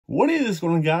What is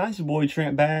going on, guys? Your boy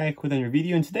Trent back with another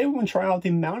video, and today we're going to try out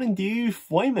the Mountain Dew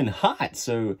Flamin' Hot.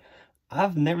 So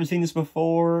I've never seen this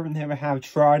before, never have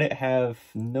tried it, have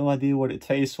no idea what it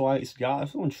tastes like. So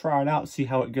guys, I'm going to try it out, see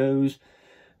how it goes.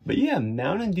 But yeah,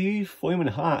 Mountain Dew Flamin'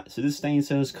 Hot. So this thing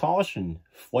says, caution,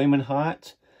 Flamin'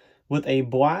 Hot with a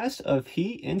blast of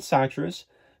heat and citrus,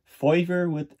 flavor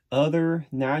with other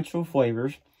natural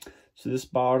flavors. So this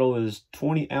bottle is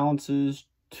 20 ounces,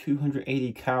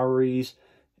 280 calories.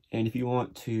 And if you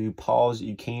want to pause,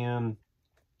 you can.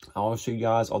 I'll show you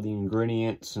guys all the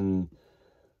ingredients and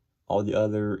all the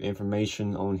other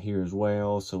information on here as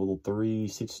well. So a little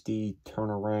 360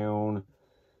 turnaround.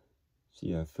 So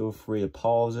yeah, feel free to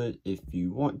pause it if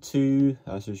you want to.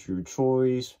 That's just your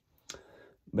choice.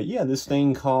 But yeah, this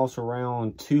thing costs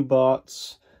around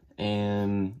 $2.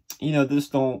 And you know, this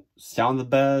don't sound the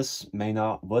best, may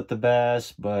not look the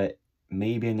best, but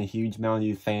me being a huge Mountain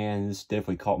Dew fan, this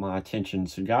definitely caught my attention.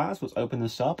 So guys, let's open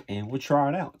this up and we'll try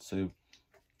it out. So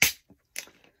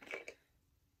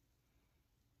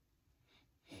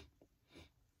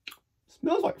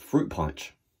smells like fruit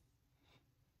punch.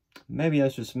 Maybe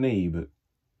that's just me, but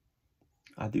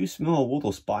I do smell a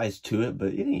little spice to it, but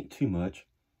it ain't too much.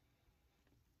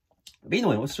 But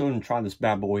anyway, let's go and try this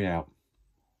bad boy out.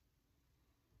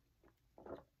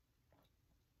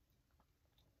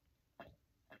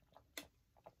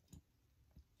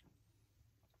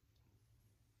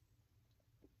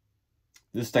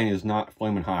 This thing is not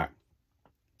flaming hot.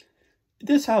 It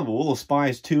does have a little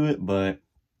spice to it, but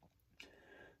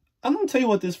I'm going to tell you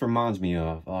what this reminds me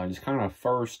of. Just kind of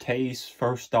first taste,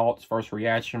 first thoughts, first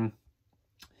reaction.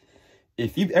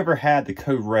 If you've ever had the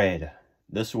Code Red,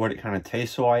 this is what it kind of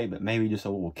tastes like, but maybe just a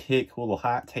little kick, a little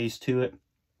hot taste to it.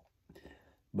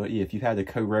 But yeah, if you've had the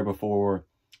Code Red before,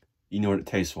 you know what it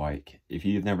tastes like. If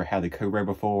you've never had the Code Red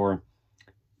before,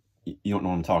 you don't know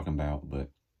what I'm talking about, but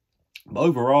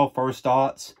overall, first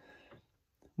thoughts,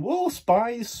 a little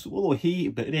spice, a little heat,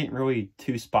 but it ain't really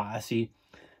too spicy.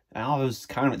 I was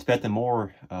kind of expecting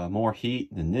more heat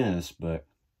than this, but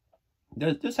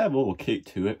it does have a little kick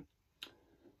to it.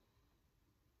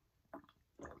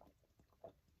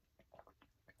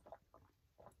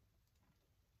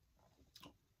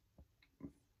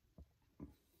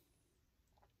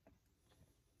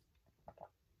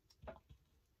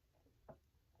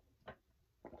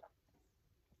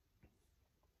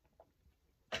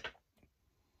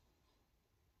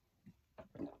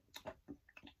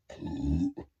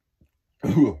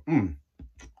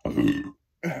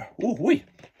 Oh, wait.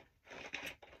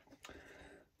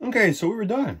 Okay, so we were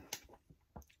done.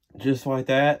 Just like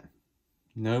that.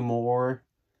 No more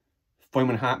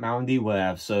Flamin' Hot Mountain Dew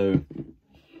left. So,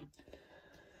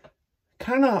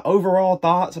 kind of overall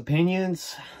thoughts,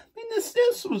 opinions. I mean,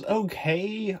 this was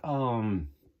okay.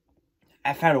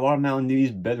 I've had a lot of Mountain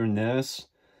Dews better than this.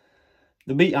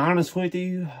 To be honest with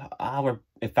you,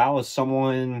 if I was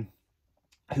someone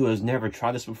who has never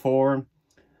tried this before,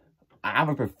 I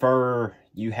would prefer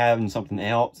you having something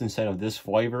else instead of this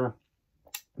flavor.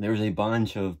 There's a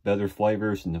bunch of better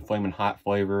flavors than the Flamin' Hot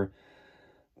flavor.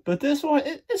 But this one,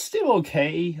 it's still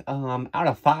okay. Out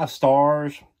of 5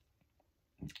 stars,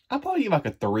 I'll probably give like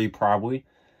a 3 probably.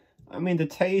 I mean, the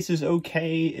taste is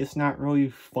okay. It's not really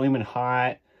Flamin'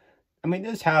 Hot. I mean, it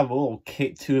does have a little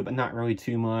kick to it, but not really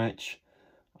too much.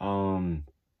 The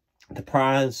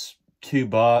price,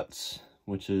 $2,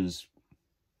 which is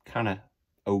kind of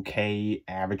okay,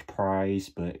 average price,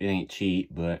 but it ain't cheap.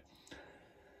 But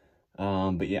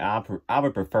yeah, I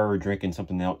would prefer drinking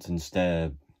something else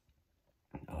instead.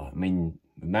 I mean,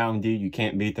 Mountain Dew, you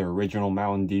can't beat the original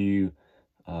Mountain Dew.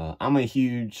 I'm a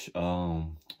huge what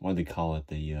do they call it,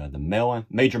 the melon,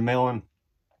 Major Melon.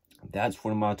 That's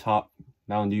one of my top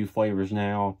Mountain Dew flavors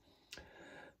now.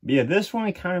 But yeah, this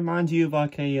one kind of reminds you of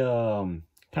like a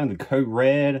kind of the Code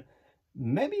Red.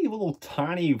 Maybe a little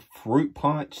tiny fruit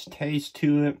punch taste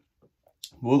to it.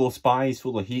 A little spice, a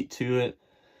little heat to it.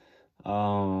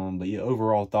 But yeah,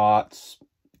 overall thoughts,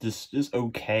 just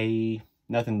okay.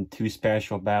 Nothing too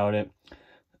special about it.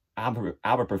 I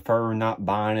would prefer not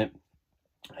buying it,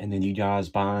 and then you guys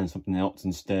buying something else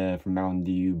instead from Mountain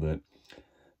Dew. But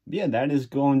yeah, that is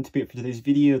going to be it for today's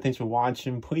video. Thanks for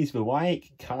watching. Please leave a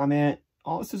like, comment,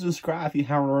 also subscribe if you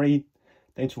haven't already.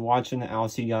 Thanks for watching. I'll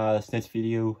see you guys next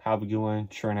video. Have a good one.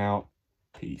 Churn out.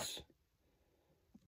 Peace.